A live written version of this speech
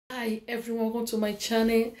Hi everyone, welcome to my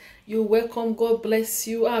channel. You're welcome. God bless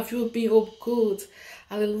you. How have you been? Oh, good.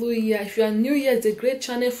 Hallelujah. If you are new here, it's a great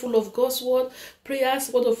channel full of God's word,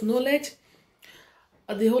 prayers, word of knowledge,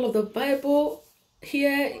 the whole of the Bible.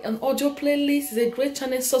 Here an audio playlist is a great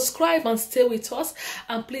channel. Subscribe and stay with us,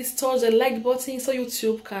 and please touch the like button so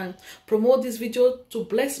YouTube can promote this video to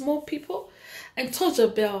bless more people, and touch the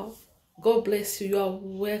bell. God bless you. You are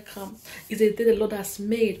welcome. It's a day the Lord has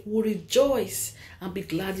made. We'll rejoice and be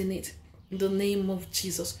glad in it. In the name of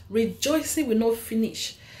Jesus. Rejoicing will not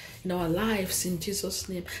finish in our lives in Jesus'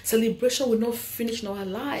 name. Celebration will not finish in our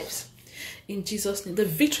lives in Jesus' name. The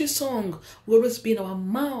victory song will always be in our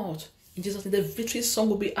mouth. In Jesus' name, the victory song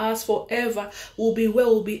will be ours forever. We'll be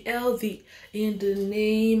well, we'll be healthy in the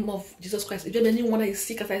name of Jesus Christ. If you have anyone that is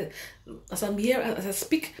sick, as I'm here, as I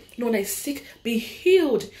speak, anyone that is sick, be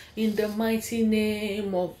healed in the mighty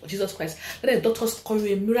name of Jesus Christ. Let the doctors call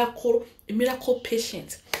you a miracle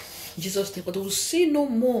patient in Jesus' name. But they will see no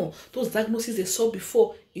more those diagnoses they saw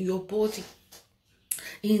before in your body.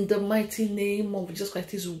 In the mighty name of Jesus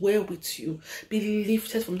Christ, it is well with you. Be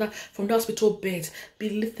lifted from the hospital bed. Be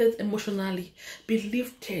lifted emotionally. Be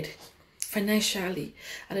lifted financially.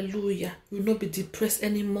 Hallelujah. You will not be depressed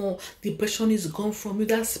anymore. Depression is gone from you.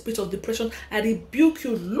 That spirit of depression, I rebuke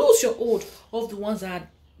you. Lose your hold of the ones that are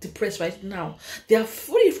depressed right now. They are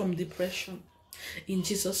free from depression. In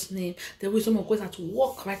Jesus' name, the wisdom of God is at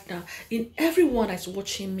work right now in everyone that's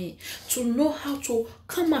watching me, to know how to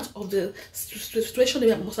come out of the situation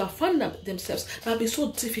they must have found themselves that be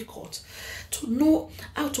so difficult, to know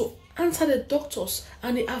how to answer the doctors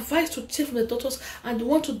and the advice to take from the doctors and the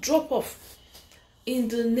one to drop off. In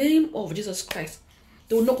the name of Jesus Christ,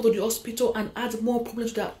 they will not go to the hospital and add more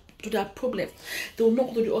problems to their problem. They will not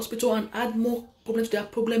go to the hospital and add more problems to their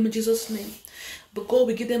problem in Jesus' name. But God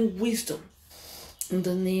will give them wisdom. In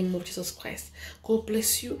the name of Jesus Christ. God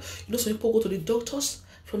bless you. You know, some people go to the doctors,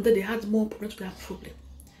 from there they had more problems to their problem.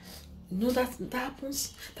 You know that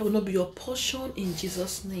happens? That will not be your portion in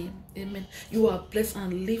Jesus' name. Amen. You are blessed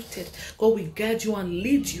and lifted. God will guide you and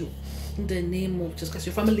lead you in the name of Jesus Christ.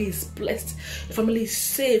 Your family is blessed. Your family is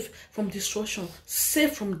safe from destruction,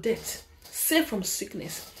 safe from death, safe from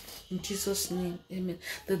sickness. In Jesus' name, amen.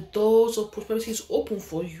 The doors of prosperity is open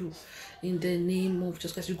for you. In the name of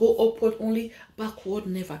Jesus Christ. You go upward only, backward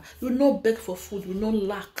never. You will not beg for food. You will not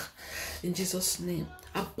lack. In Jesus' name.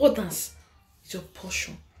 Abundance is your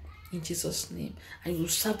portion. In Jesus' name. And you will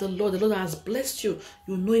serve the Lord. The Lord has blessed you.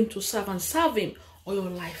 You know him to serve and serve him all your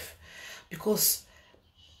life. Because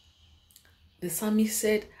the psalmist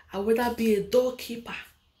said, I would rather be a doorkeeper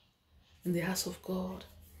in the house of God.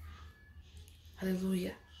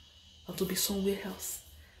 Hallelujah. Or to be somewhere else.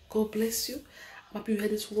 God bless you. I'm happy you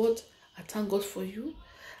heard this word. I thank God for you.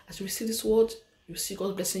 As you receive this word, you see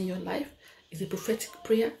God's blessing in your life. It's a prophetic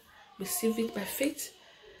prayer. Receive it by faith.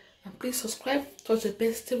 And please subscribe, touch the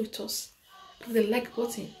bell, stay with us. Click the like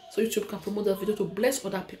button so YouTube can promote the video to bless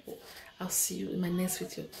other people. I'll see you in my next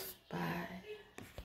video. Bye.